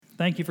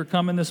Thank you for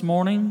coming this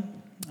morning.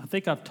 I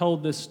think I've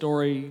told this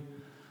story. I'm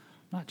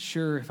not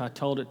sure if I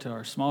told it to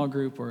our small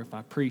group or if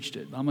I preached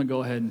it. I'm going to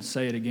go ahead and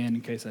say it again in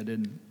case I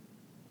didn't.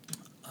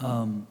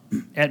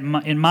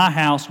 In my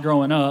house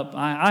growing up,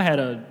 I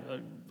had an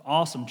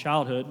awesome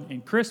childhood,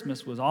 and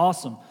Christmas was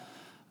awesome.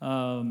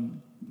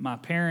 My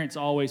parents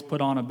always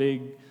put on a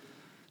big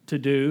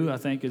to-do, I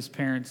think, as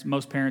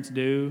most parents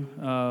do.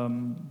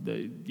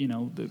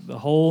 The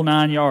whole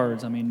 9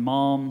 yards. I mean,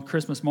 Mom,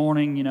 Christmas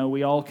morning,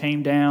 we all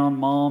came down.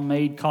 Mom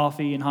made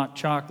coffee and hot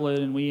chocolate,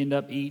 and we ended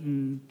up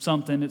eating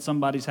something at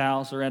somebody's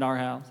house or at our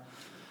house.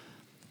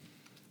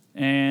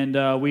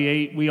 And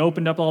we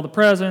opened up all the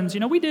presents.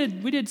 We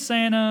did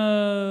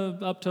Santa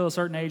up to a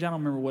certain age. I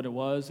don't remember what it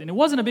was, and it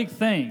wasn't a big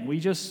thing.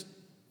 I'm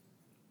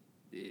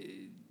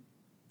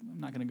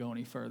not going to go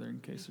any further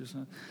in case there's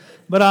not.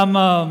 But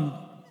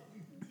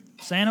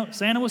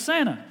Santa was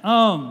Santa.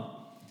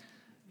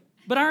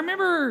 But I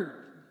remember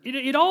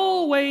it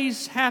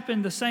always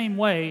happened the same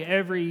way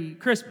every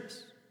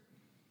Christmas.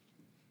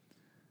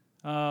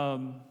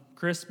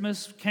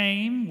 Christmas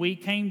came, we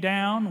came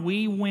down,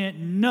 we went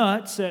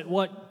nuts at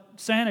what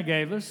Santa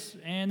gave us,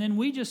 and then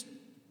we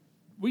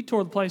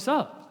tore the place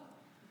up.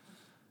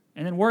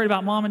 And then worried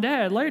about Mom and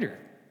Dad later.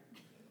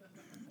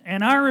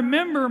 And I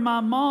remember my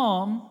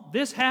mom,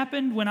 this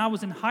happened when I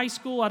was in high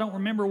school. I don't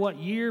remember what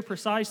year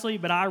precisely,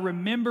 but I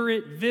remember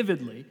it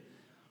vividly.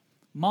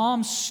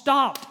 Mom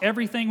stopped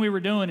everything we were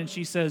doing, and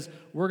she says,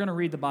 "We're going to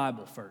read the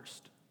Bible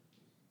first."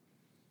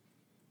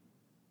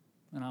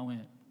 And I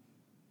went,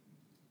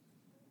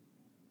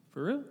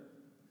 "For real?"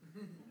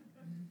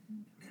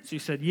 She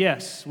said,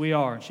 "Yes, we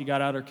are." And she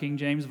got out her King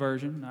James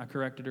Version. I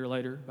corrected her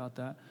later about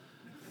that.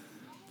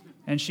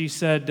 And she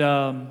said,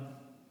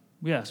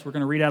 "Yes, we're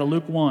going to read out of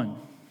Luke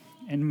 1.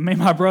 And me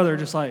and my brother are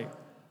just like,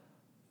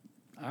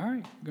 "All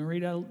right, going to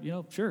read out,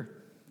 sure.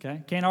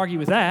 Okay, can't argue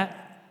with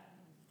that."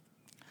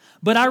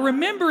 But I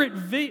remember it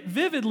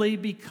vividly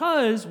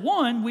because,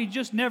 one, we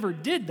just never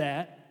did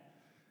that.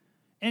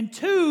 And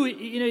two,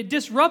 it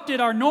disrupted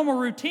our normal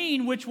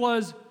routine, which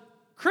was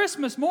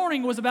Christmas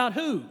morning was about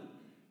who?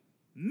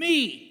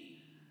 Me.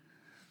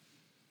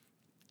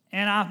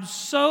 And I'm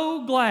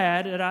so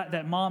glad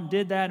that Mom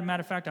did that. As a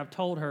matter of fact, I've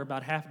told her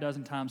about half a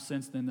dozen times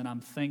since then that I'm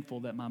thankful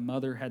that my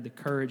mother had the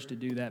courage to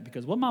do that.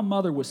 Because what my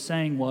mother was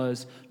saying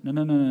was,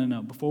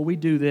 no. Before we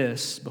do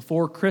this,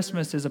 before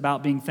Christmas is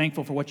about being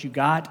thankful for what you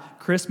got,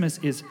 Christmas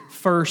is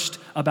first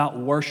about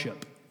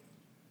worship.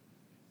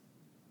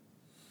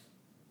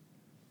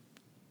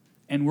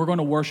 And we're going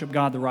to worship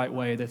God the right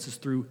way. That's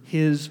through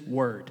His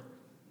Word.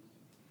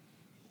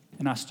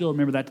 And I still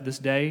remember that to this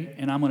day,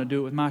 and I'm going to do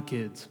it with my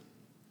kids.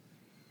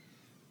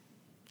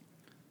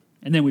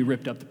 And then we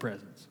ripped up the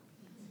presents.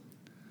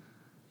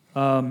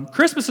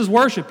 Christmas is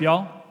worship,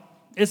 y'all.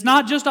 It's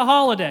not just a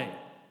holiday.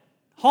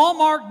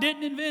 Hallmark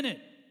didn't invent it.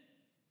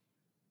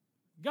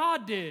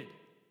 God did.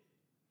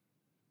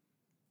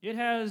 It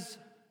has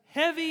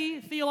heavy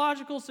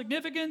theological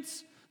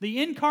significance.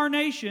 The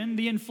incarnation,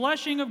 the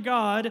enfleshing of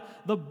God,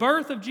 the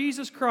birth of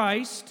Jesus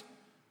Christ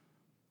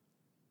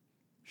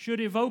should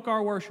evoke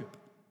our worship.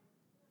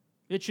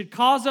 It should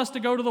cause us to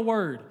go to the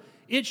Word.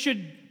 It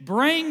should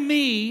bring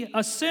me,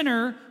 a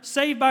sinner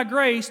saved by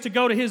grace, to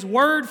go to His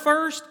Word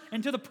first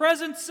and to the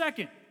present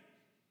second.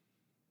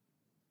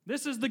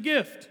 This is the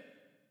gift.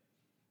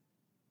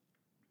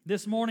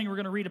 This morning we're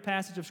going to read a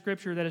passage of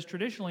Scripture that is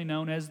traditionally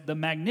known as the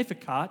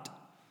Magnificat.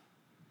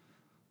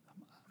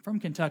 From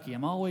Kentucky,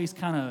 I'm always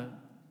kind of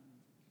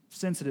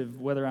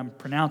sensitive whether I'm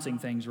pronouncing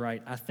things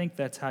right. I think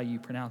that's how you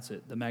pronounce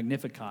it, the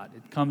Magnificat.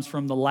 It comes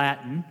from the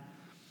Latin.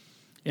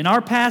 In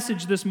our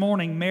passage this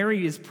morning,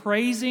 Mary is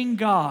praising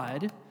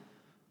God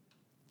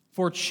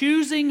for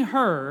choosing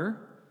her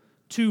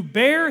to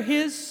bear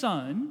His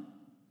son.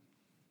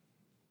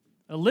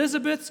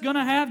 Elizabeth's going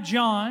to have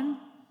John.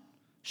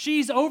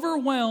 She's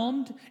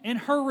overwhelmed, and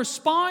her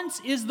response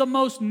is the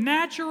most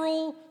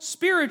natural,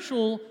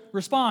 spiritual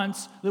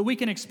response that we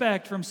can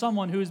expect from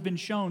someone who has been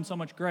shown so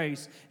much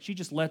grace. She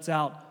just lets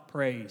out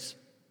praise.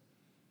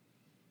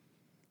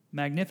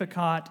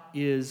 Magnificat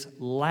is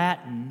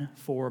Latin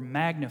for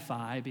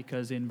magnify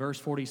because in verse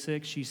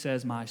 46 she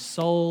says, "My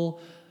soul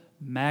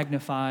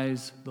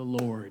magnifies the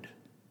Lord."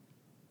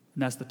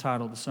 And that's the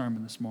title of the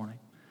sermon this morning.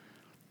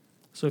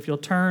 So if you'll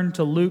turn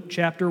to Luke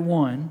chapter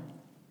 1,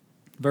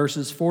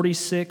 verses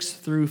 46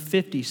 through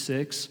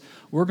 56,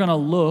 we're going to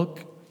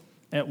look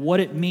at what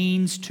it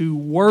means to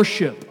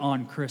worship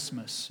on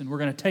Christmas. And we're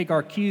going to take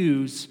our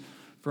cues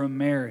from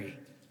Mary.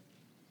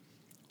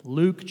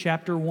 Luke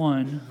chapter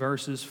 1,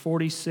 verses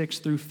 46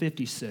 through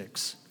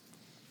 56.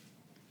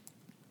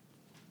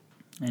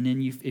 And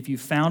then if you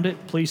found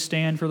it, please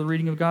stand for the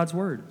reading of God's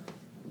Word.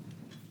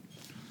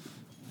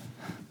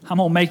 I'm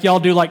going to make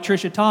y'all do like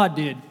Trisha Todd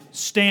did.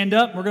 Stand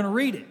up, we're going to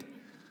read it.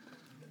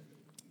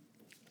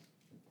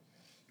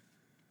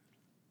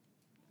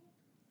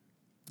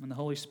 And the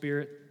Holy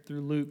Spirit,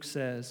 through Luke,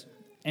 says,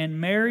 "And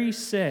Mary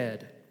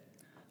said,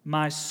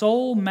 My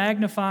soul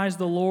magnifies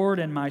the Lord,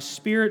 and my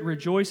spirit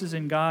rejoices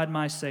in God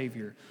my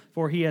Savior.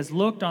 For he has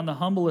looked on the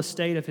humble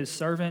estate of his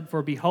servant.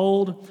 For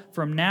behold,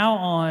 from now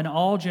on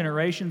all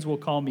generations will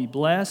call me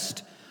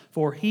blessed.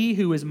 For he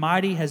who is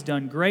mighty has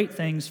done great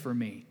things for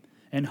me,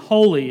 and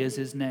holy is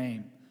his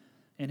name.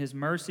 And his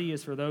mercy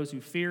is for those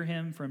who fear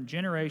him from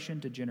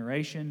generation to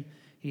generation.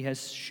 He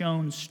has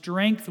shown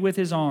strength with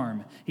his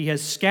arm. He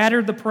has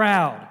scattered the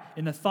proud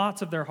in the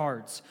thoughts of their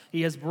hearts.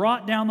 He has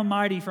brought down the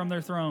mighty from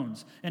their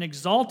thrones and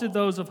exalted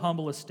those of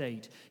humble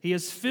estate. He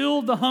has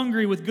filled the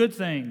hungry with good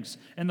things,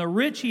 and the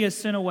rich he has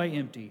sent away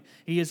empty.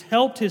 He has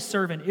helped his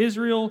servant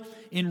Israel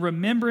in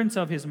remembrance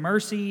of his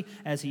mercy,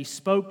 as he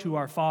spoke to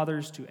our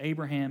fathers, to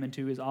Abraham, and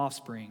to his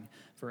offspring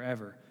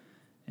forever.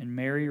 And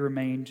Mary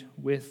remained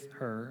with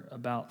her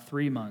about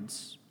 3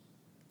 months,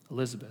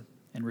 Elizabeth,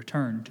 and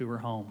returned to her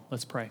home.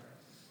 Let's pray.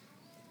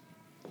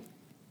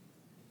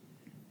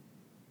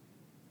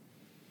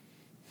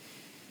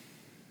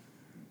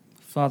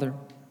 Father,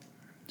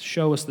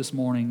 show us this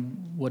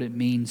morning what it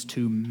means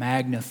to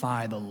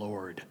magnify the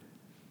Lord.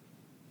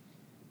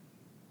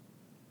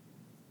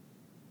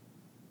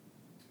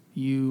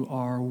 You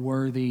are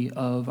worthy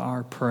of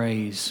our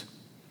praise.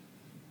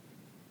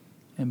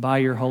 And by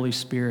your Holy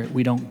Spirit,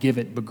 we don't give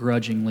it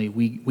begrudgingly.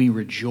 We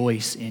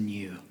rejoice in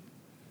you,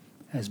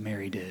 as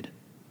Mary did.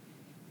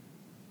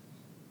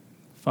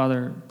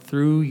 Father,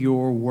 through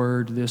your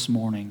word this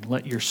morning,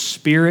 let your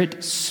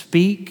Spirit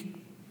speak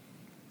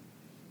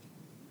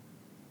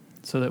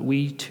so that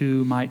we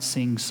too might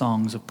sing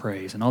songs of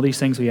praise. And all these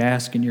things we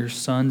ask in your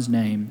Son's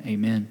name,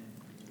 amen.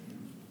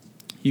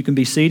 You can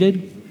be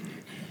seated.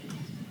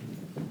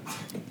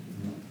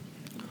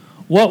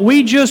 What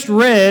we just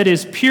read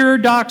is pure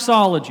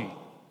doxology,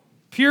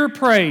 pure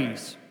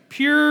praise,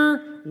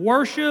 pure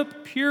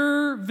worship,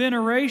 pure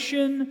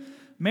veneration.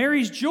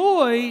 Mary's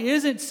joy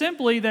isn't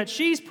simply that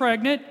she's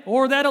pregnant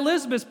or that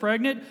Elizabeth's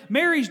pregnant.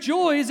 Mary's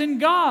joy is in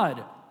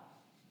God.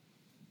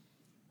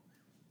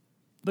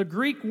 The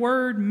Greek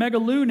word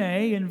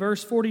megalune in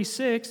verse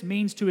 46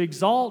 means to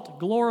exalt,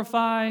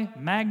 glorify,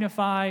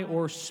 magnify,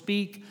 or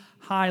speak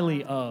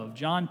highly of.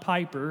 John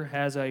Piper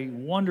has a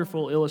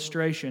wonderful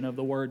illustration of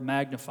the word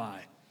magnify,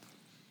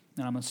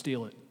 and I'm going to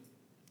steal it.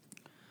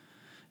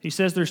 He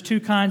says there's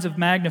two kinds of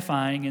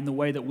magnifying in the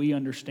way that we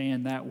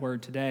understand that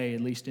word today,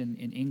 at least in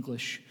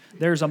English.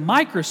 There's a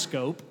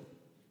microscope,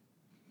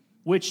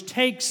 which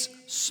takes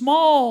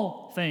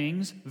small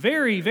things,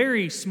 very,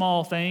 very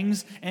small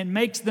things, and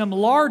makes them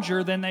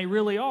larger than they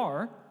really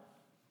are.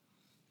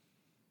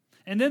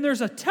 And then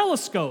there's a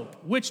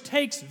telescope, which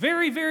takes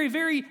very, very,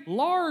 very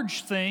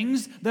large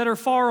things that are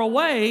far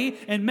away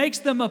and makes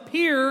them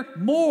appear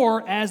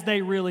more as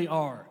they really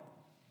are.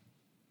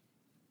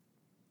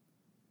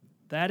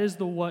 That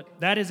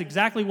is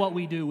exactly what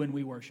we do when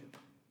we worship.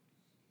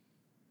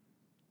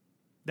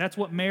 That's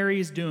what Mary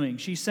is doing.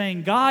 She's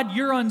saying, God,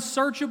 you're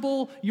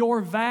unsearchable,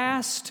 you're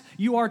vast,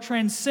 you are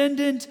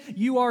transcendent,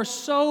 you are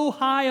so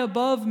high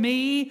above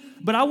me,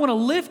 but I want to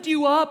lift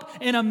you up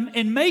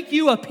and make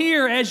you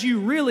appear as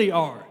you really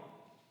are.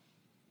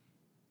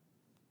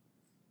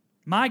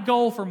 My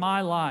goal for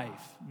my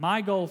life,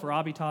 my goal for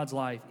Abitad's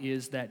life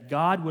is that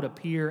God would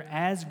appear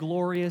as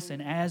glorious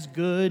and as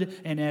good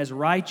and as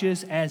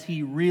righteous as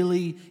He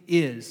really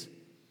is.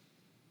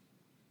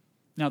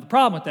 Now, the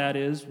problem with that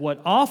is what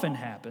often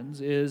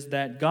happens is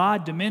that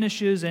God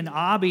diminishes and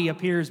Abi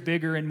appears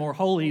bigger and more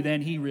holy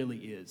than He really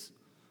is.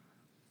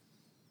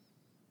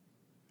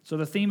 So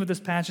the theme of this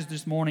passage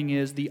this morning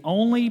is the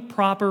only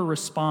proper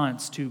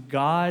response to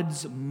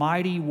God's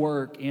mighty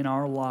work in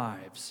our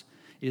lives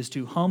is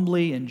to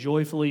humbly and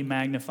joyfully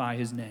magnify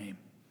His name.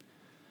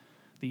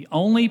 The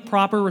only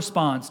proper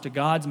response to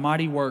God's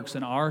mighty works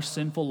in our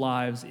sinful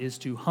lives is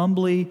to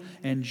humbly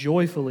and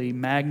joyfully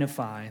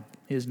magnify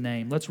His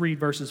name. Let's read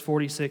verses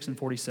 46 and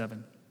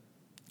 47.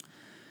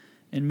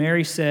 And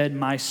Mary said,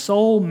 "My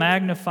soul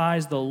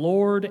magnifies the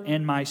Lord,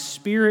 and my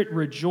spirit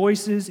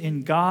rejoices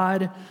in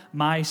God,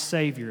 my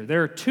Savior."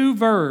 There are two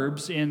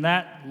verbs in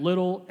that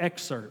little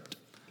excerpt: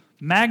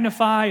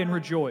 magnify and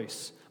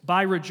rejoice.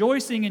 By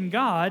rejoicing in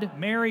God,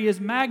 Mary is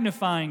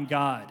magnifying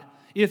God.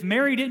 If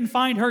Mary didn't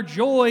find her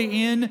joy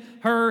in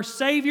her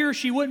Savior,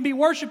 she wouldn't be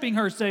worshiping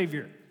her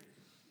Savior.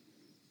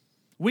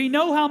 We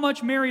know how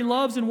much Mary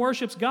loves and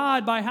worships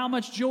God by how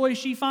much joy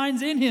she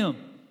finds in Him.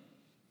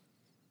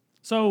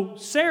 So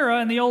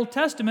Sarah in the Old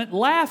Testament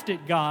laughed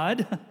at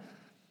God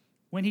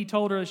when He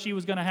told her she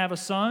was going to have a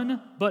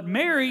son, but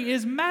Mary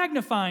is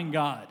magnifying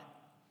God.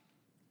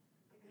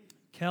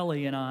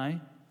 Kelly and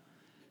I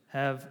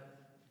have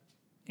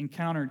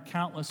encountered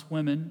countless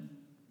women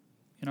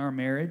in our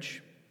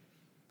marriage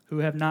who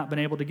have not been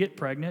able to get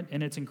pregnant,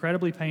 and it's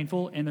incredibly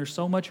painful, and there's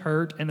so much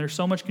hurt, and there's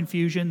so much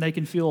confusion. They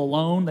can feel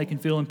alone, they can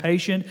feel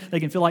impatient, they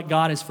can feel like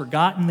God has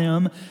forgotten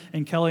them,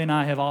 and Kelly and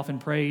I have often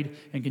prayed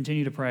and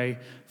continue to pray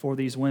for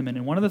these women.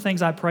 And one of the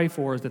things I pray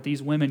for is that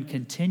these women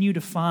continue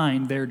to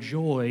find their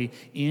joy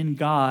in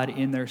God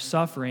in their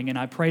suffering, and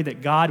I pray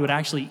that God would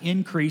actually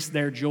increase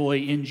their joy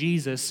in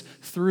Jesus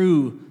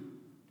through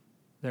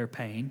their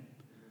pain.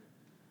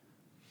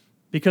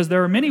 Because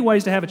there are many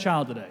ways to have a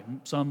child today,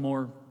 some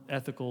more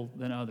ethical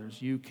than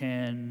others. You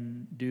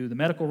can do the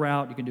medical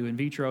route, you can do in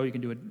vitro,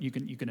 you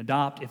can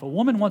adopt. If a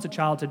woman wants a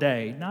child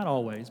today, not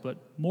always, but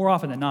more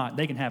often than not,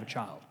 they can have a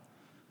child.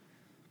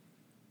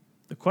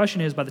 The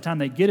question is, by the time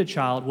they get a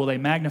child, will they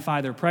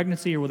magnify their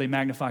pregnancy or will they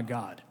magnify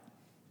God?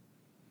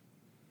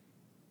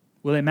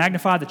 Will they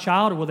magnify the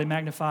child or will they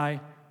magnify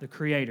the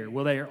Creator?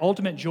 Will their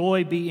ultimate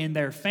joy be in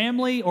their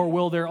family or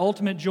will their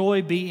ultimate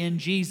joy be in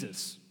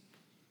Jesus?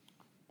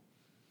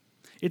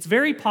 It's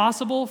very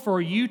possible for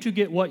you to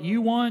get what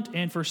you want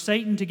and for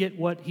Satan to get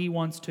what he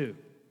wants too.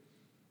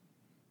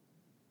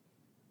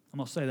 I'm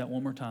going to say that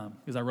one more time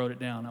because I wrote it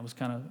down. I was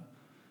kind of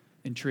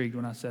intrigued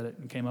when I said it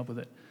and came up with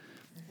it.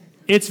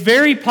 It's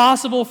very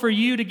possible for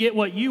you to get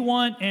what you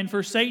want and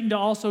for Satan to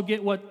also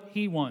get what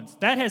he wants.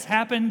 That has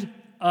happened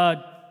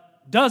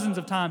dozens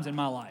of times in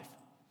my life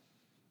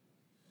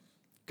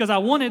because I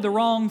wanted the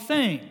wrong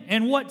thing.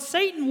 And what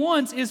Satan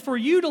wants is for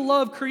you to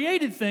love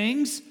created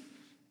things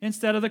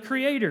instead of the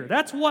Creator.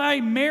 That's why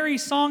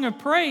Mary's song of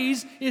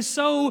praise is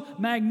so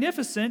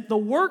magnificent. The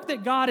work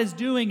that God is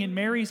doing in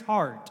Mary's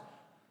heart,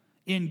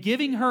 in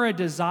giving her a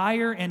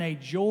desire and a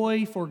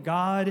joy for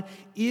God,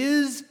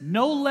 is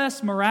no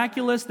less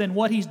miraculous than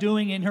what He's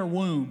doing in her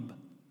womb.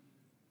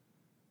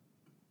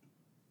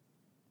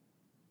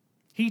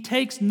 He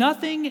takes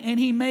nothing and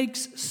He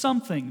makes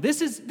something.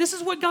 This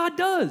is what God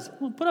does.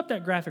 Well, put up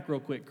that graphic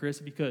real quick, Chris,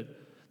 if you could.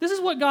 This is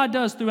what God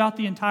does throughout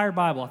the entire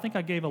Bible. I think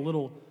I gave a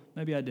little,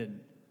 maybe I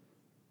didn't.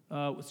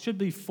 It should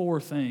be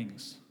 4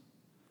 things.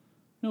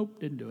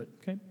 Nope, didn't do it.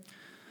 Okay.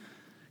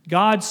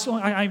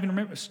 I even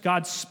remember,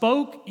 God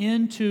spoke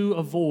into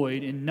a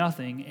void in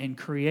nothing and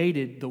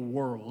created the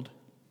world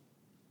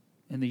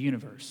and the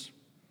universe.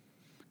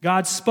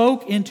 God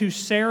spoke into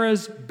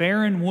Sarah's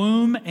barren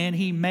womb and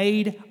He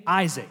made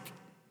Isaac.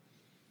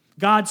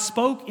 God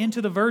spoke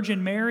into the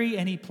Virgin Mary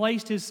and He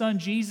placed His Son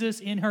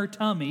Jesus in her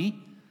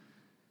tummy.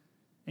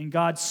 And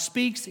God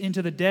speaks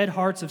into the dead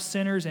hearts of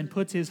sinners and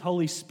puts His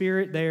Holy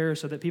Spirit there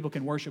so that people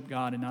can worship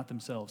God and not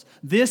themselves.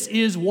 This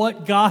is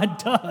what God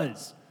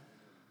does.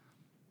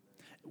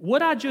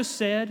 What I just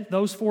said,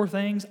 those 4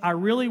 things, I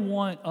really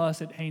want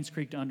us at Haynes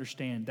Creek to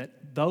understand that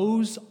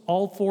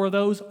all 4 of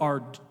those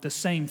are the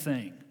same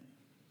thing.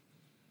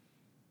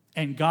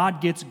 And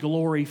God gets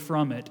glory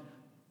from it,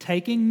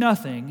 taking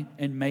nothing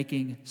and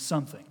making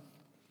something.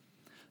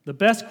 The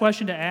best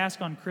question to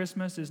ask on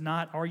Christmas is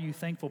not, are you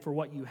thankful for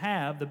what you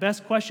have? The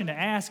best question to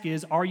ask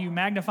is, are you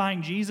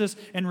magnifying Jesus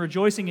and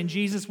rejoicing in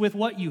Jesus with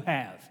what you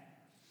have?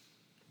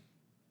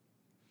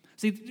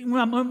 See,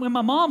 when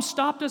my mom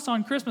stopped us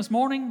on Christmas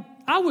morning,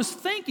 I was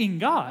thanking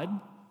God.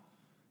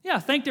 Yeah, I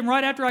thanked Him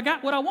right after I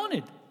got what I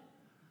wanted.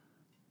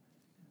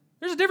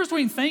 There's a difference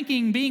between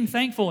thanking, being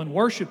thankful, and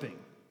worshiping.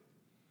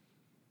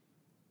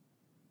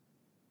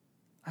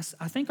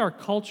 I think our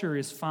culture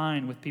is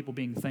fine with people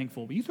being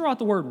thankful. But you throw out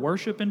the word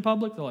worship in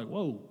public, they're like,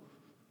 whoa,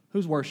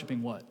 who's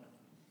worshiping what?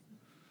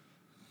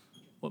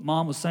 What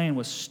Mom was saying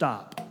was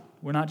stop.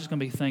 We're not just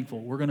going to be thankful.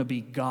 We're going to be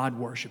God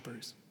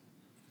worshipers.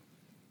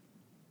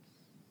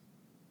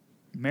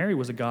 Mary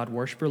was a God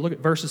worshiper. Look at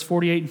verses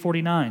 48 and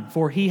 49.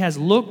 For He has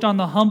looked on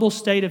the humble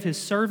state of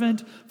His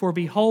servant. For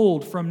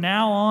behold, from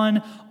now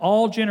on,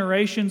 all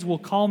generations will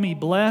call me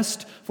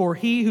blessed. For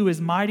He who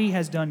is mighty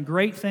has done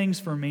great things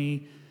for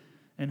me,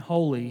 and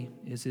holy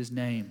is His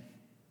name.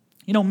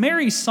 You know,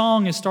 Mary's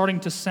song is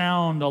starting to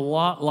sound a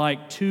lot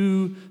like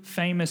 2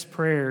 famous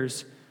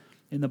prayers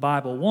in the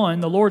Bible. One,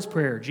 the Lord's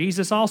Prayer.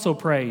 Jesus also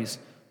prays,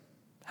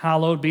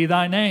 hallowed be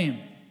thy name.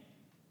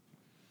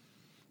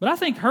 But I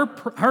think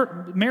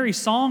Mary's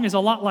song is a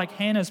lot like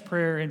Hannah's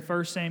prayer in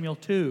 1 Samuel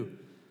 2.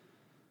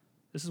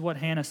 This is what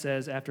Hannah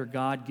says after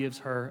God gives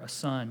her a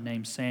son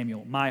named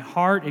Samuel. My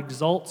heart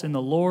exults in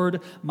the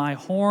Lord. My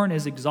horn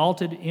is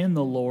exalted in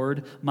the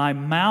Lord. My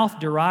mouth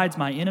derides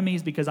my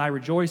enemies because I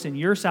rejoice in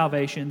your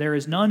salvation. There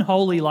is none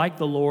holy like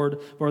the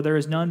Lord, for there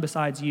is none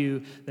besides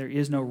you. There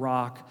is no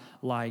rock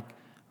like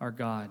our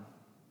God.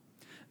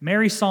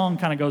 Mary's song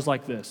kind of goes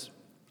like this.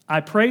 I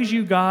praise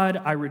you,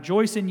 God. I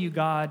rejoice in you,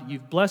 God.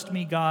 You've blessed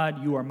me,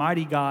 God. You are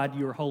mighty God.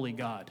 You are holy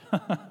God.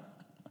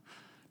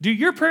 Do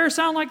your prayers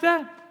sound like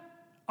that?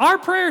 Our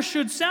prayers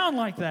should sound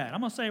like that. I'm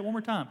going to say it one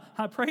more time.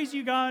 I praise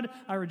you, God.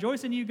 I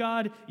rejoice in you,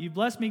 God. You've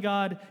blessed me,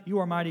 God. You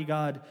are mighty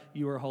God.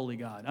 You are holy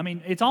God. I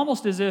mean, it's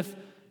almost as if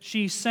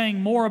she's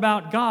saying more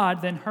about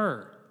God than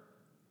her.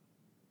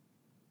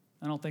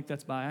 I don't think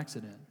that's by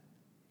accident.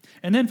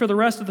 And then for the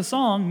rest of the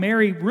song,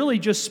 Mary really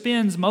just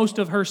spends most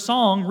of her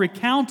song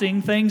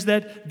recounting things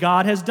that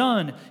God has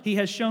done. He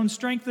has shown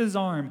strength with His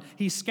arm.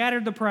 He's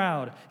scattered the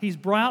proud. He's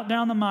brought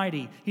down the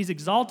mighty. He's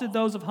exalted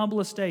those of humble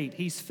estate.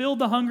 He's filled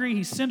the hungry.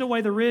 He's sent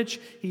away the rich.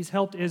 He's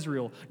helped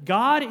Israel.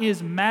 God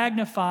is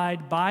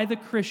magnified by the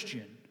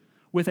Christian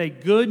with a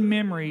good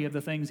memory of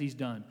the things He's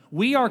done.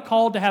 We are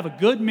called to have a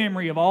good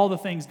memory of all the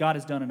things God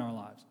has done in our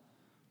lives.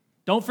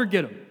 Don't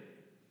forget them.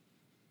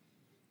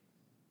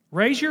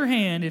 Raise your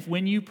hand if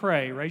when you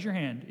pray,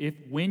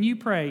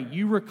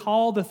 you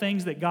recall the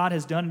things that God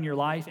has done in your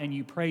life and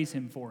you praise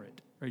Him for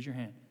it. Raise your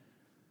hand.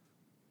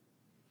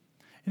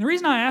 And the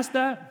reason I ask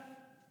that,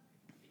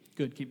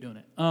 good, keep doing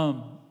it,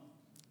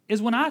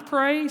 is when I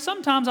pray,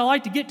 sometimes I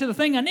like to get to the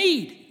thing I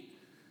need,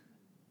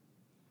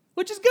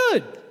 which is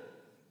good.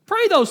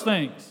 Pray those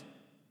things.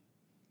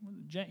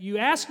 You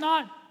ask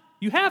not,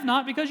 you have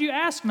not because you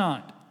ask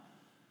not.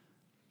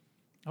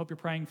 I hope you're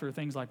praying for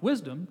things like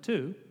wisdom,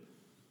 too.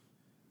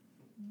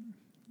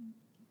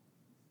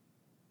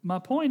 My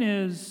point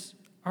is,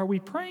 are we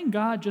praying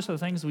God just for the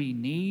things we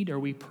need, or are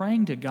we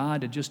praying to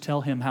God to just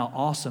tell Him how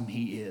awesome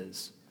He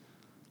is?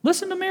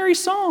 Listen to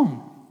Mary's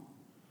song.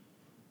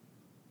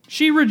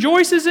 She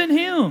rejoices in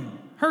Him.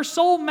 Her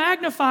soul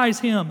magnifies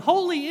Him.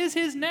 Holy is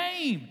His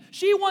name.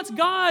 She wants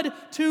God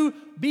to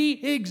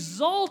be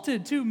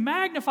exalted, to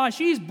magnify.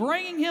 She's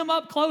bringing Him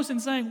up close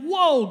and saying,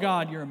 whoa,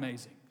 God, you're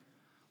amazing.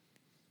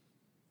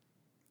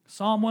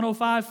 Psalm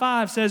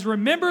 105:5 says,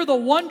 remember the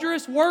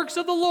wondrous works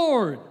of the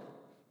Lord.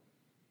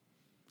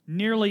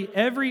 Nearly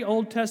every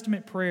Old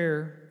Testament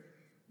prayer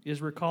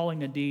is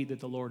recalling a deed that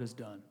the Lord has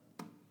done.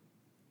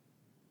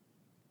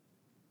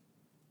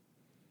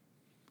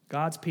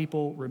 God's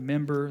people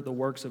remember the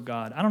works of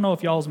God. I don't know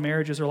if y'all's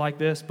marriages are like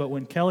this, but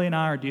when Kelly and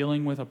I are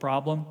dealing with a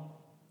problem,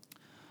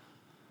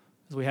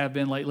 as we have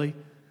been lately,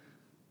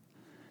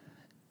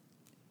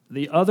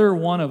 the other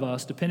one of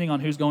us, depending on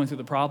who's going through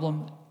the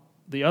problem,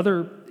 the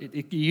other,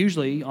 it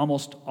usually,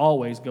 almost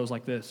always goes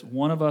like this.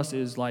 One of us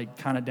is like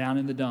kind of down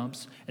in the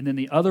dumps, and then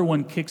the other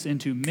one kicks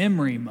into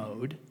memory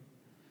mode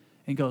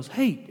and goes,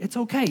 hey, it's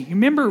okay. You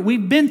remember,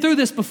 we've been through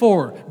this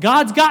before.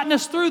 God's gotten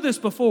us through this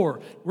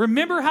before.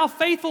 Remember how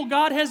faithful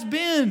God has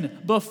been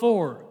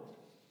before.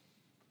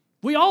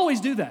 We always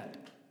do that.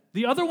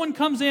 The other one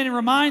comes in and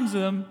reminds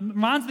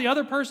the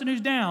other person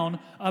who's down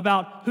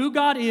about who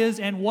God is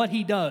and what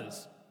He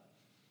does.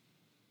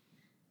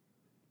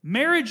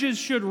 Marriages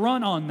should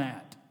run on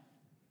that.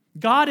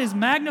 God is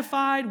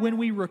magnified when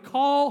we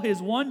recall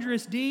His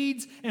wondrous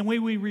deeds and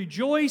when we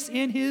rejoice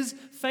in His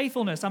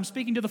faithfulness. I'm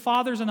speaking to the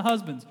fathers and the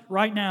husbands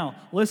right now.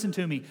 Listen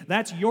to me.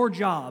 That's your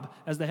job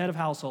as the head of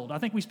household. I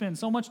think we spend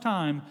so much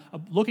time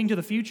looking to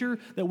the future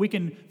that we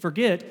can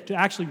forget to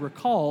actually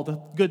recall the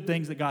good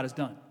things that God has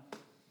done.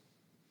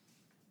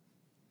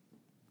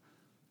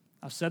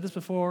 I've said this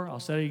before. I'll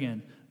say it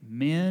again.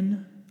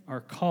 Men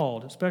are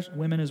called, especially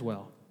women as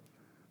well.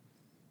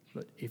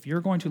 But if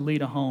you're going to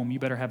lead a home, you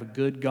better have a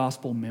good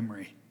gospel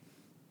memory.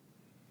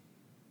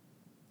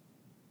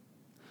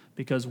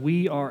 Because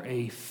we are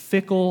a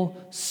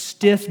fickle,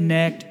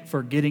 stiff-necked,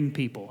 forgetting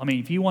people. I mean,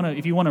 if you want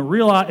to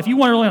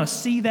really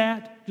see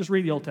that, just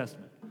read the Old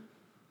Testament.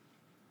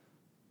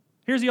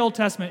 Here's the Old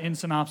Testament in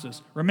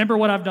synopsis. Remember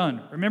what I've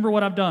done. Remember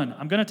what I've done.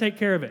 I'm going to take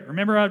care of it.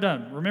 Remember what I've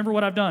done. Remember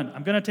what I've done.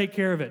 I'm going to take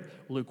care of it.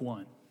 Luke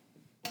 1.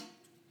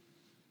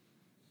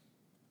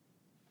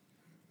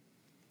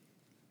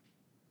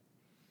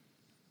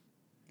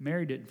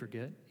 Mary didn't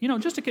forget. You know,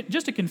 just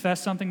to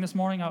confess something this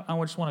morning,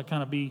 I just want to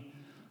kind of be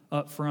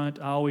up front.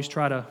 I always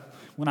try to,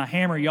 when I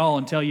hammer y'all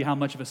and tell you how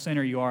much of a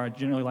sinner you are, I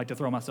generally like to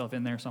throw myself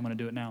in there, so I'm going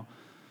to do it now.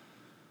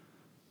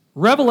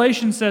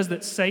 Revelation says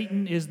that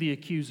Satan is the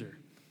accuser.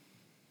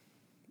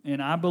 And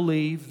I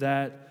believe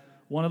that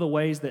one of the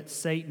ways that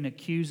Satan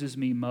accuses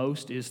me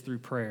most is through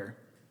prayer.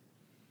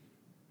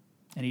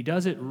 And he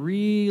does it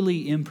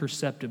really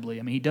imperceptibly.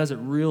 I mean, he does it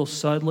real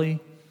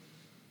subtly.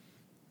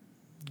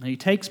 And he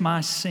takes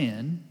my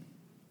sin,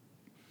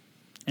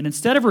 and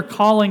instead of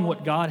recalling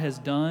what God has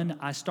done,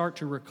 I start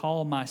to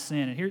recall my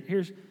sin. And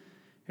here's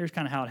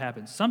kind of how it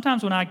happens.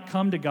 Sometimes when I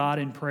come to God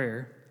in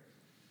prayer,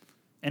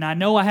 and I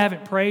know I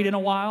haven't prayed in a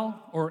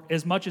while, or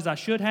as much as I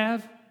should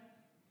have,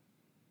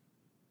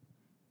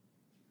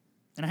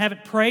 and I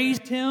haven't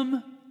praised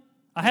Him,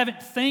 I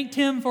haven't thanked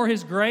Him for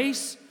His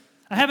grace,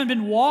 I haven't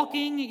been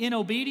walking in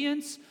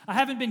obedience. I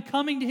haven't been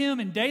coming to Him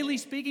and daily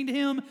speaking to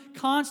Him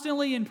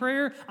constantly in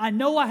prayer. I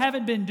know I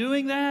haven't been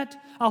doing that.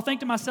 I'll think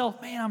to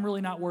myself, man, I'm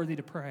really not worthy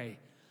to pray.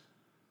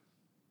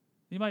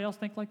 Anybody else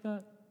think like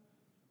that?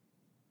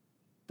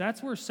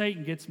 That's where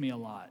Satan gets me a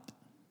lot.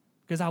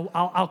 Because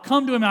I'll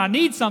come to Him and I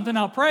need something,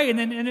 I'll pray, and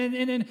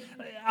then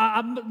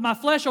my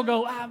flesh will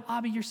go,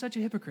 Abby, you're such a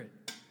hypocrite.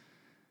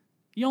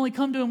 You only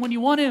come to Him when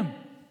you want Him.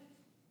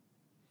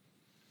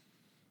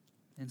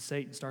 And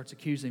Satan starts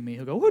accusing me.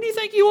 He'll go, who do you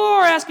think you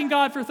are asking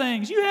God for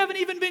things? You haven't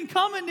even been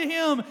coming to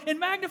Him and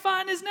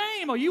magnifying His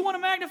name. Oh, you want to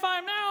magnify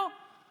Him now?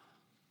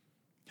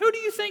 Who do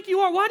you think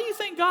you are? Why do you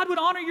think God would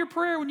honor your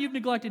prayer when you've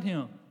neglected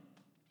Him?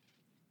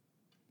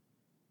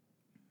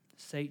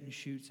 Satan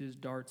shoots his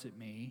darts at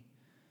me.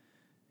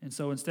 And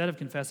so instead of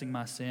confessing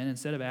my sin,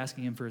 instead of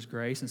asking Him for His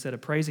grace, instead of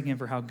praising Him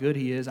for how good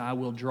He is, I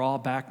will draw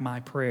back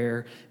my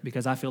prayer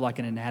because I feel like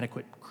an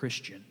inadequate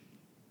Christian.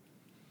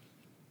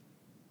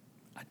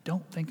 I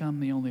don't think I'm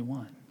the only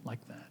one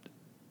like that.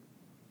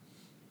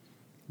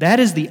 That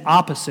is the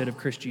opposite of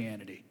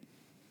Christianity.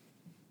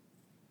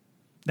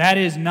 That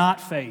is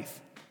not faith.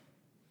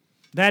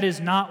 That is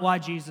not why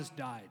Jesus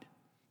died.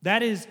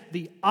 That is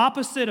the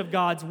opposite of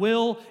God's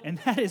will, and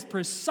that is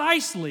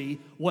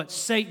precisely what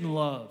Satan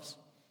loves.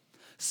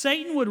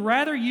 Satan would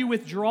rather you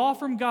withdraw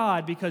from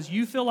God because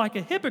you feel like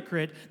a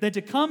hypocrite than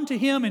to come to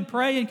Him and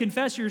pray and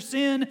confess your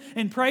sin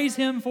and praise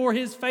Him for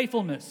His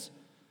faithfulness.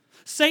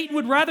 Satan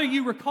would rather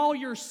you recall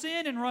your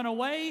sin and run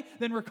away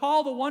than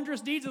recall the wondrous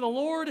deeds of the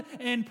Lord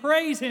and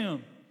praise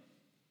Him.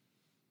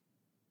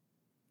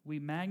 We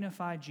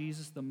magnify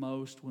Jesus the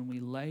most when we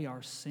lay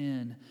our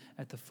sin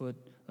at the foot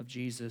of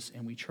Jesus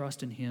and we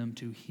trust in Him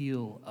to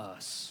heal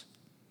us,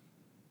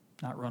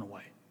 not run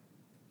away.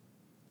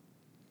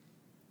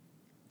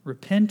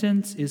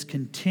 Repentance is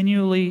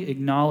continually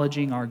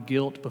acknowledging our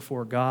guilt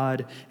before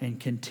God and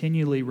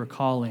continually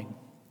recalling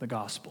the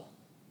gospel.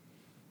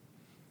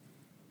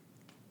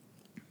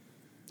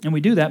 And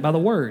we do that by the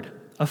Word.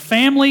 A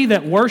family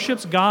that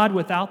worships God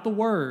without the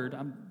Word,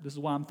 this is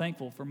why I'm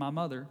thankful for my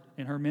mother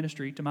and her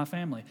ministry to my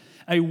family.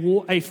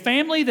 A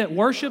family that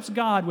worships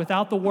God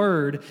without the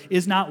Word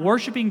is not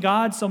worshiping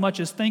God so much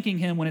as thanking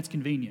Him when it's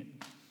convenient.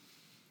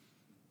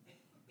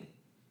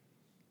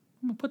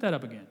 I'm going to put that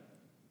up again.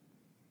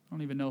 I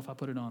don't even know if I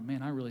put it on.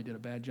 Man, I really did a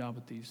bad job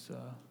with these.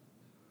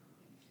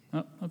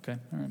 Oh, okay.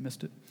 All right,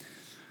 missed it.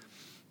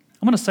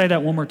 I'm going to say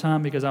that one more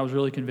time because I was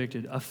really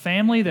convicted. A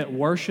family that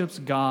worships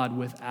God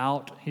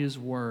without His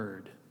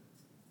Word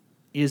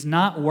is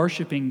not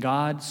worshiping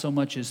God so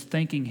much as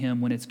thanking Him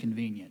when it's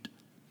convenient.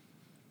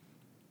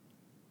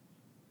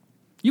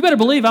 You better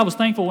believe I was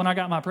thankful when I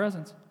got my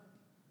presents.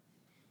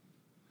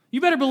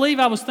 You better believe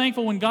I was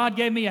thankful when God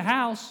gave me a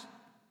house.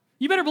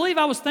 You better believe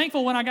I was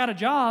thankful when I got a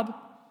job.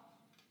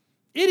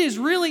 It is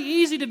really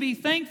easy to be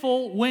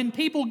thankful when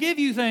people give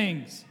you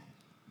things.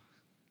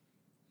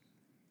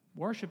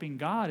 Worshiping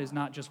God is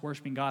not just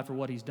worshiping God for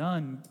what He's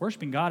done.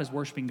 Worshiping God is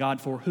worshiping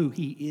God for who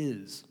He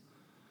is.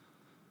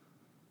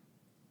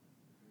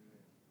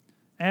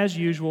 As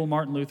usual,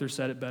 Martin Luther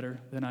said it better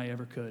than I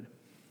ever could.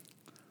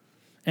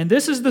 And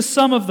this is the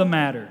sum of the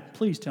matter.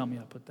 Please tell me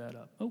I put that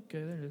up.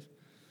 Okay, there it is.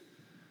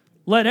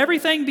 Let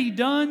everything be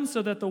done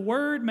so that the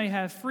word may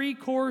have free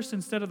course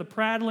instead of the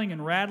prattling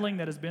and rattling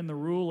that has been the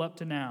rule up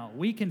to now.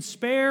 We can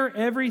spare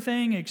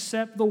everything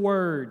except the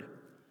word.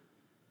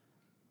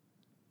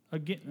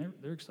 Again,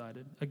 they're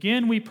excited.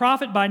 Again, we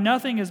profit by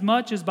nothing as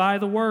much as by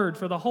the word,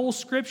 for the whole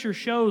Scripture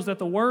shows that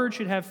the word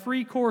should have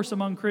free course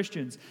among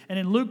Christians. And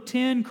in Luke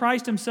 10,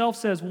 Christ Himself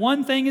says,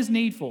 one thing is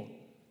needful,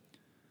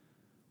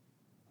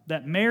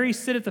 that Mary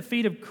sit at the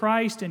feet of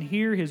Christ and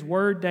hear His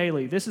word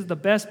daily. This is the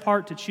best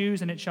part to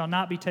choose, and it shall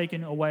not be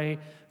taken away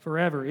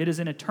forever. It is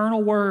an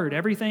eternal word.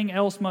 Everything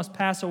else must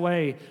pass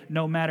away,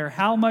 no matter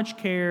how much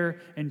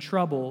care and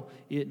trouble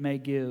it may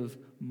give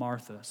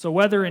Martha. So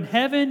whether in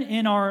heaven,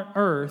 in our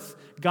earth,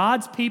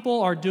 God's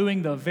people are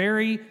doing the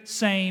very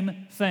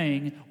same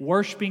thing,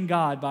 worshiping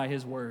God by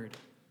His word.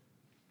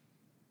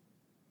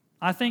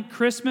 I think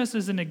Christmas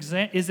is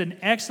an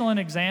excellent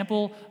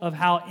example of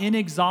how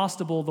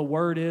inexhaustible the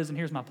Word is, and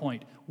here's my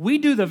point. We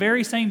do the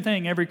very same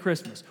thing every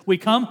Christmas. We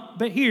come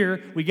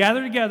here, we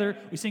gather together,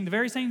 we sing the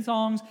very same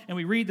songs, and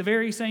we read the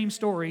very same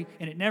story,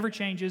 and it never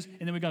changes,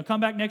 and then we're going to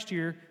come back next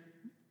year,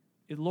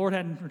 if the Lord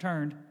hadn't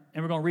returned,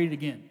 and we're going to read it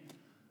again.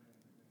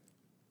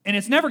 And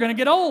it's never going to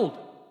get old.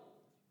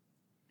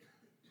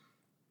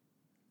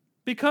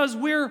 Because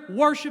we're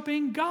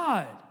worshiping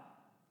God.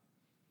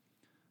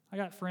 I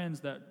got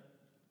friends that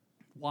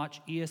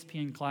watch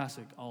ESPN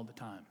Classic all the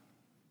time.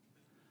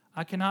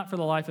 I cannot for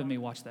the life of me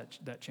watch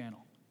that channel.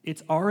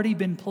 It's already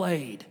been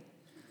played.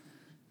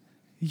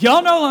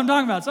 Y'all know what I'm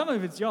talking about. Some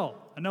of it's y'all.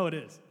 I know it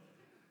is.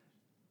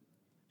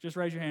 Just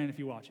raise your hand if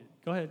you watch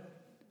it. Go ahead.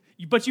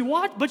 But you're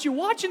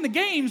watching the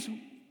games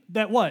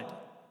that what?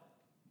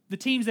 The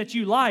teams that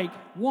you like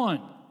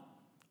won.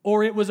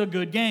 Or it was a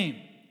good game.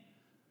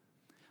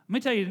 Let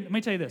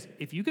me tell you this.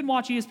 If you can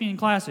watch ESPN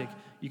Classic,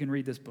 you can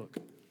read this book.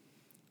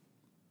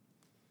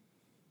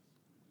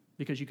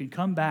 Because you can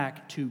come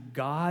back to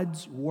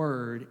God's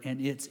Word and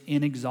it's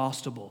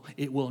inexhaustible.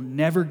 It will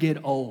never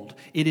get old.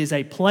 It is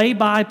a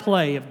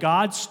play-by-play of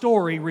God's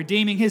story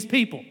redeeming His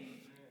people.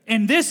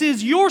 And this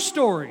is your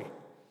story.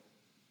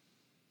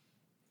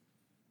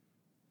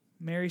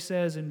 Mary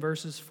says in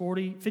verses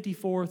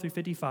 54 through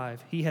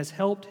 55, He has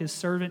helped His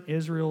servant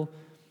Israel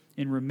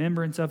in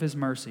remembrance of His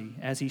mercy,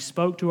 as He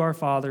spoke to our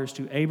fathers,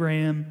 to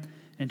Abraham,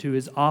 and to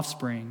his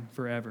offspring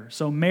forever.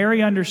 So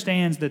Mary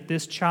understands that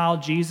this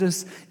child,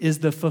 Jesus, is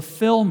the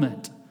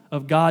fulfillment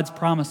of God's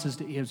promises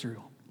to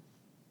Israel.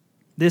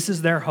 This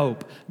is their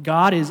hope.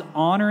 God is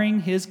honoring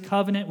His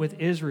covenant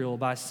with Israel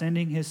by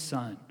sending His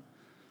Son.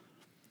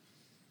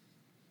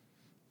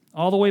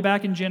 All the way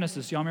back in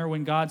Genesis, y'all remember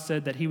when God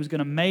said that He was going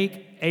to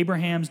make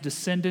Abraham's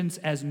descendants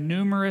as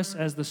numerous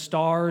as the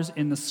stars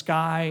in the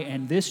sky,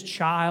 and this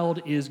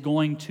child is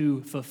going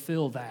to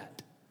fulfill that.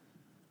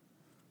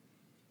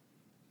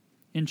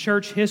 In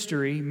church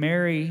history,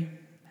 Mary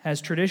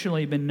has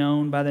traditionally been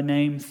known by the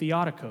name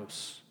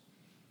Theotokos,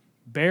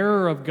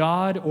 bearer of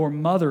God or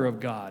mother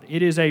of God.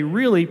 It is a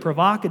really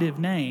provocative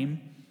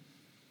name,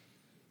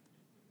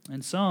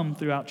 and some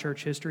throughout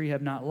church history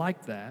have not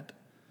liked that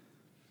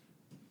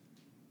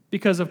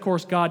because, of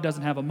course, God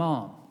doesn't have a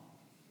mom.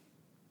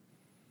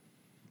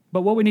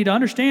 But what we need to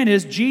understand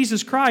is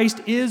Jesus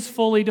Christ is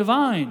fully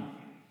divine.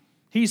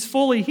 He's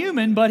fully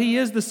human, but He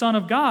is the Son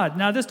of God.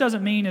 Now, this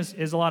doesn't mean,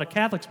 as a lot of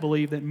Catholics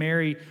believe, that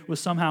Mary was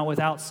somehow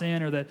without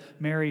sin or that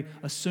Mary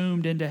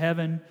assumed into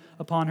heaven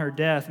upon her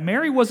death.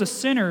 Mary was a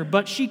sinner,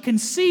 but she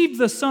conceived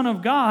the Son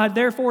of God.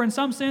 Therefore, in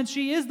some sense,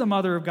 she is the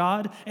mother of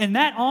God, and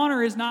that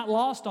honor is not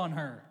lost on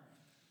her.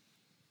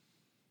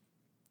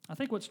 I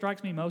think what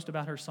strikes me most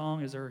about her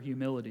song is her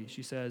humility.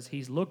 She says,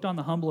 He's looked on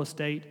the humble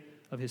estate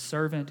of His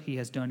servant. He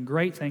has done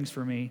great things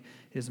for me.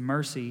 His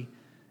mercy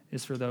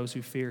is for those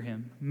who fear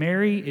Him.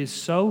 Mary is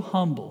so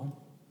humble.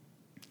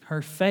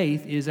 Her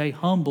faith is a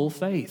humble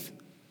faith.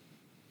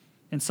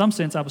 In some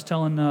sense, I was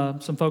telling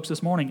some folks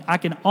this morning, I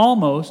can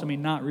almost,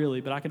 not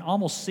really, but I can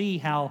almost see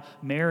how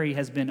Mary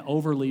has been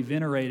overly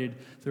venerated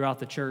throughout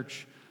the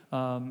church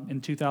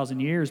in 2,000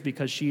 years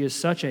because she is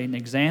such an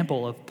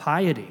example of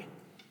piety.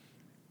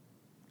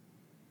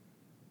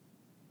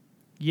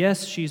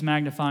 Yes, she's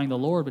magnifying the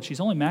Lord, but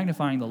she's only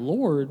magnifying the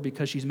Lord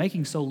because she's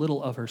making so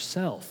little of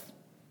herself.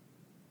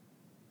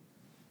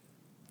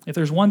 If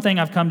there's one thing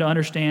I've come to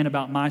understand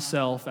about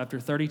myself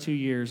after 32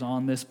 years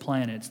on this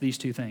planet, it's these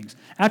two things.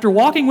 After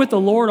walking with the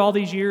Lord all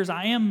these years,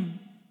 I am,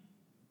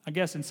 I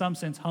guess in some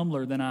sense,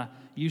 humbler than I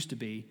used to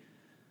be.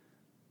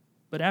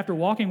 But after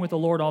walking with the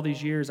Lord all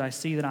these years, I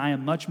see that I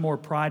am much more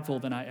prideful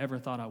than I ever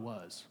thought I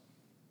was.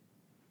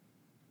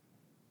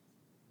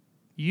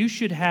 You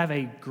should have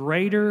a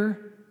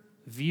greater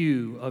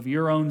view of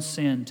your own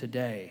sin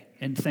today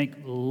and think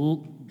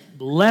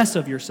less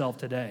of yourself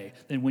today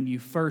than when you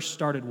first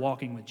started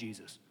walking with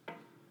Jesus.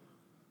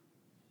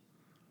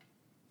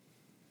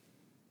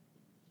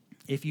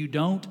 If you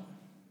don't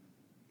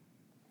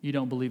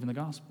believe in the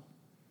gospel.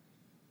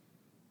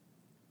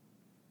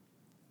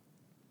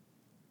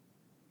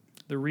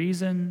 The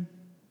reason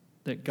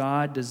that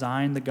God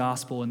designed the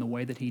gospel in the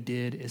way that He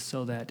did is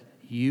so that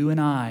you and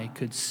I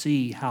could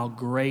see how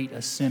great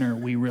a sinner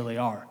we really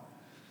are.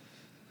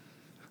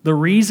 The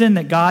reason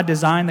that God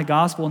designed the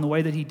gospel in the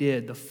way that He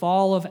did, the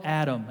fall of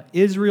Adam,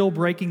 Israel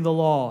breaking the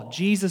law,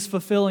 Jesus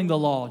fulfilling the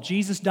law,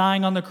 Jesus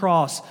dying on the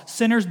cross,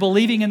 sinners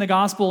believing in the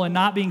gospel and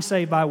not being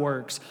saved by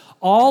works,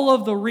 all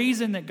of the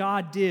reason that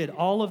God did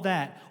all of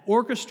that,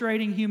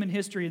 orchestrating human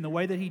history in the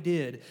way that He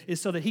did,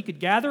 is so that He could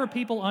gather a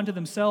people unto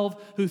themselves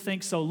who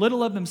think so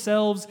little of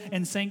themselves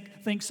and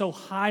think so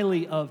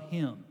highly of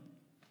Him.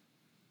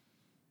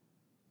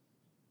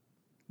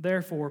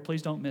 Therefore,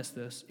 please don't miss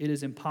this. It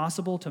is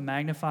impossible to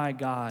magnify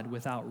God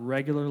without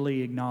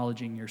regularly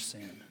acknowledging your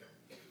sin.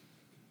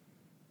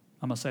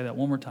 I'm going to say that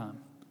one more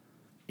time.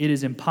 It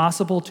is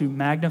impossible to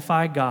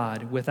magnify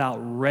God without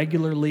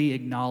regularly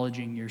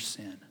acknowledging your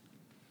sin.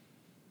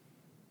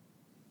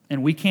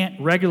 And we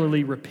can't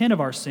regularly repent of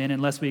our sin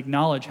unless we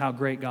acknowledge how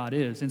great God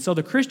is. And so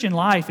the Christian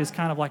life is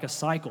kind of like a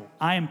cycle.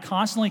 I am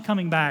constantly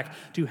coming back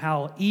to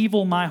how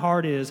evil my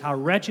heart is, how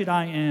wretched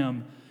I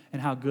am,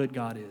 and how good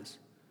God is.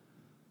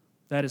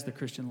 That is the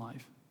Christian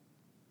life.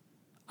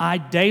 I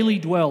daily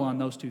dwell on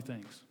those two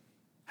things.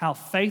 How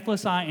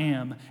faithless I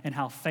am and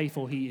how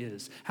faithful He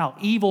is. How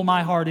evil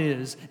my heart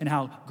is and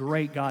how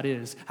great God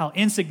is. How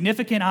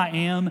insignificant I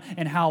am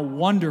and how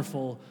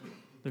wonderful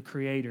the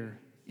Creator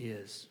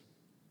is.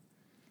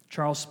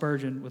 Charles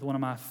Spurgeon, with one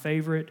of my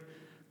favorite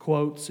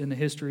quotes in the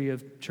history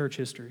of church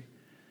history.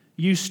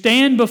 You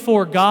stand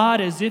before God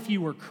as if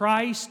you were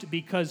Christ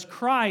because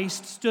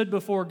Christ stood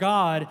before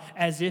God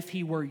as if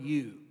He were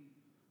you.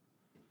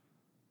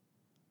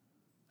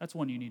 That's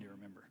one you need to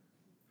remember.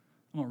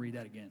 I'm going to read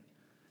that again.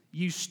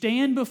 You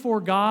stand before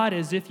God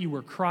as if you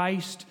were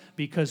Christ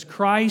because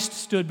Christ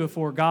stood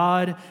before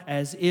God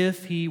as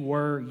if He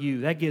were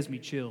you. That gives me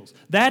chills.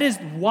 That is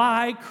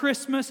why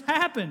Christmas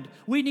happened.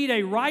 We need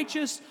a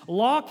righteous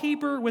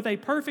lawkeeper with a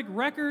perfect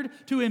record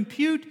to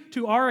impute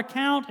to our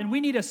account, and we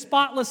need a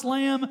spotless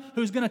lamb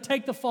who's going to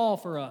take the fall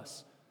for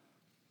us.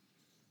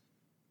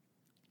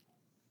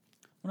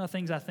 One of the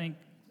things I think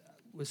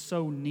was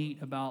so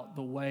neat about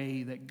the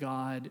way that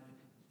God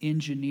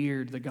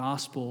engineered the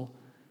gospel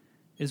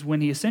is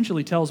when He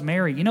essentially tells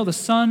Mary, you know the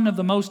Son of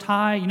the Most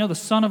High, you know the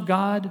Son of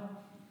God,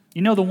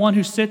 you know the one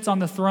who sits on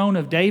the throne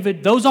of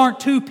David, those aren't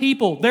two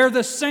people, they're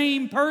the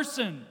same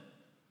person.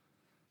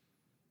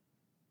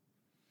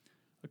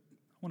 I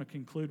want to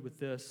conclude with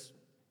this.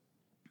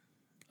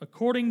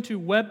 According to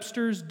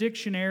Webster's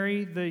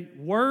dictionary, the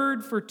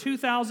word for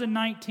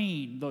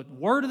 2019, the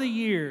word of the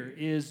year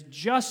is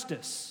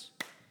justice.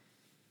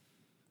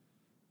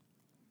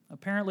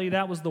 Apparently,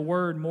 that was the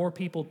word more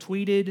people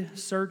tweeted,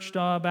 searched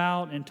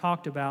about, and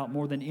talked about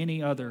more than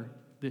any other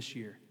this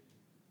year.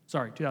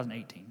 Sorry,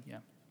 2018, yeah.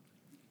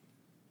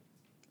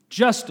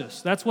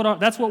 Justice, that's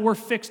what we're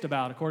fixed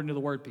about, according to the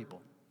word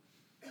people.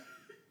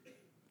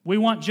 We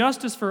want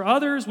justice for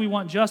others, we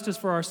want justice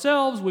for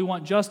ourselves, we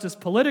want justice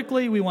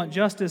politically, we want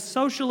justice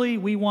socially,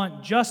 we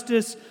want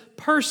justice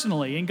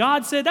personally. And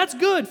God said, that's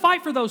good,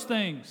 fight for those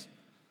things.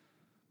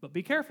 But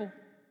be careful.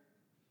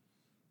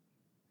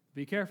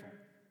 Be careful.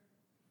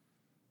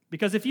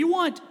 Because if you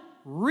want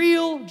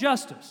real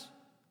justice,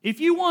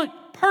 if you want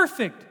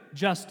perfect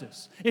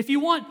justice, if you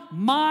want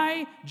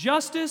my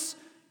justice,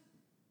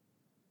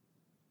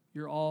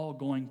 you're all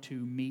going to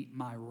meet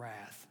my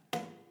wrath,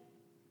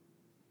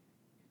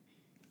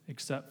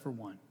 except for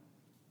one.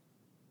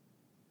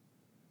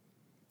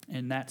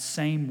 And that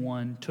same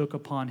one took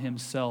upon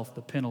himself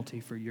the penalty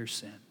for your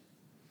sin.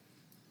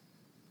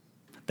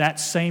 That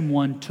same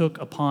one took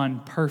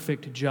upon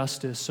perfect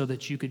justice so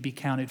that you could be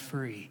counted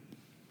free.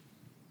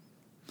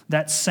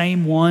 That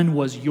same one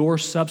was your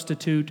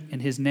substitute,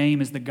 and his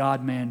name is the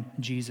God-man,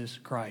 Jesus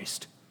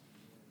Christ.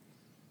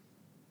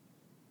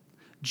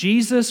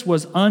 Jesus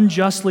was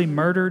unjustly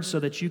murdered so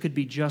that you could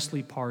be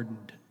justly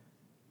pardoned.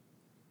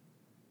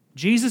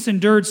 Jesus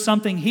endured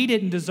something he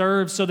didn't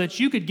deserve so that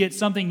you could get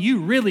something you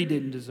really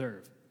didn't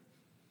deserve.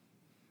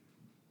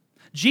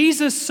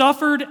 Jesus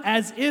suffered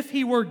as if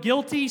he were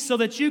guilty so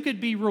that you could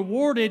be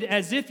rewarded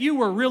as if you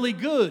were really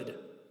good.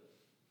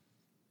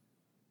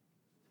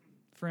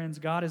 Friends,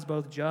 God is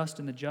both just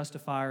and the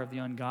justifier of the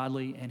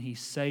ungodly, and he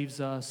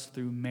saves us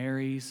through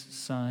Mary's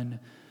Son,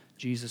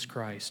 Jesus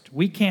Christ.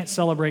 We can't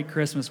celebrate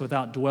Christmas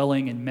without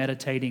dwelling and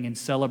meditating and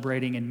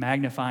celebrating and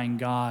magnifying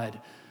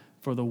God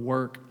for the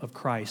work of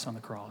Christ on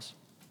the cross.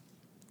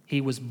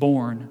 He was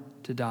born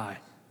to die.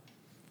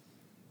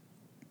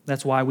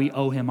 That's why we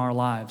owe him our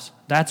lives.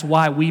 That's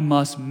why we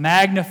must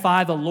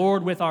magnify the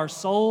Lord with our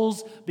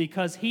souls,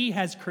 because he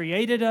has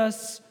created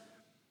us.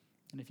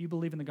 And if you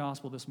believe in the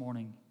gospel this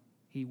morning,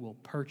 he will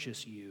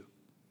purchase you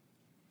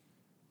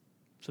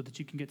so that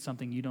you can get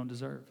something you don't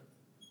deserve.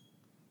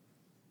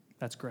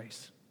 That's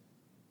grace.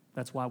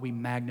 That's why we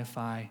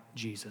magnify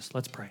Jesus.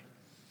 Let's pray.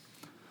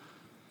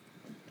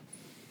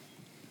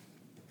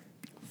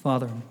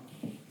 Father,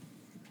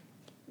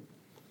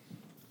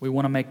 we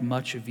want to make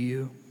much of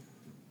you.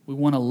 We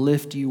want to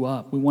lift you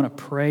up. We want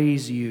to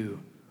praise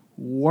you.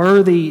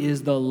 Worthy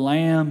is the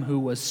Lamb who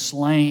was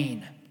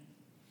slain.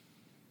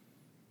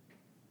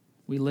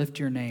 We lift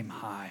your name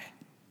high.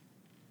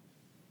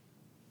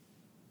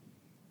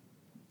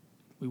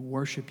 We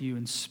worship you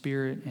in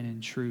spirit and in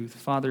truth.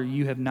 Father,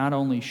 you have not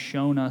only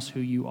shown us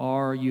who you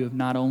are, you have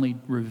not only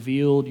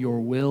revealed your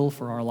will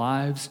for our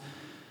lives,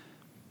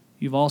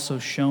 you've also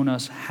shown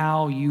us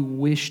how you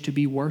wish to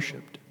be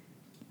worshiped.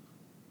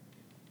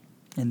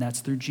 And that's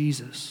through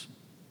Jesus,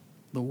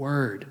 the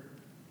Word.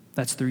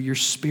 That's through your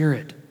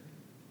Spirit,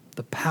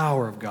 the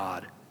power of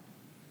God.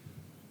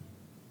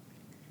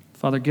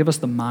 Father, give us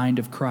the mind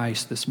of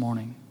Christ this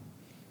morning.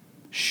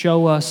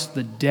 Show us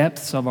the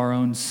depths of our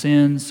own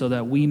sins so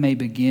that we may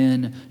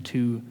begin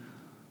to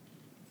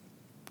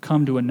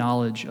come to a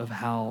knowledge of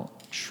how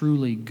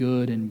truly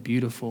good and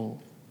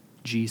beautiful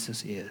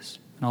Jesus is.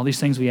 And all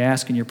these things we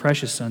ask in your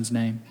precious Son's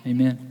name.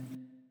 Amen.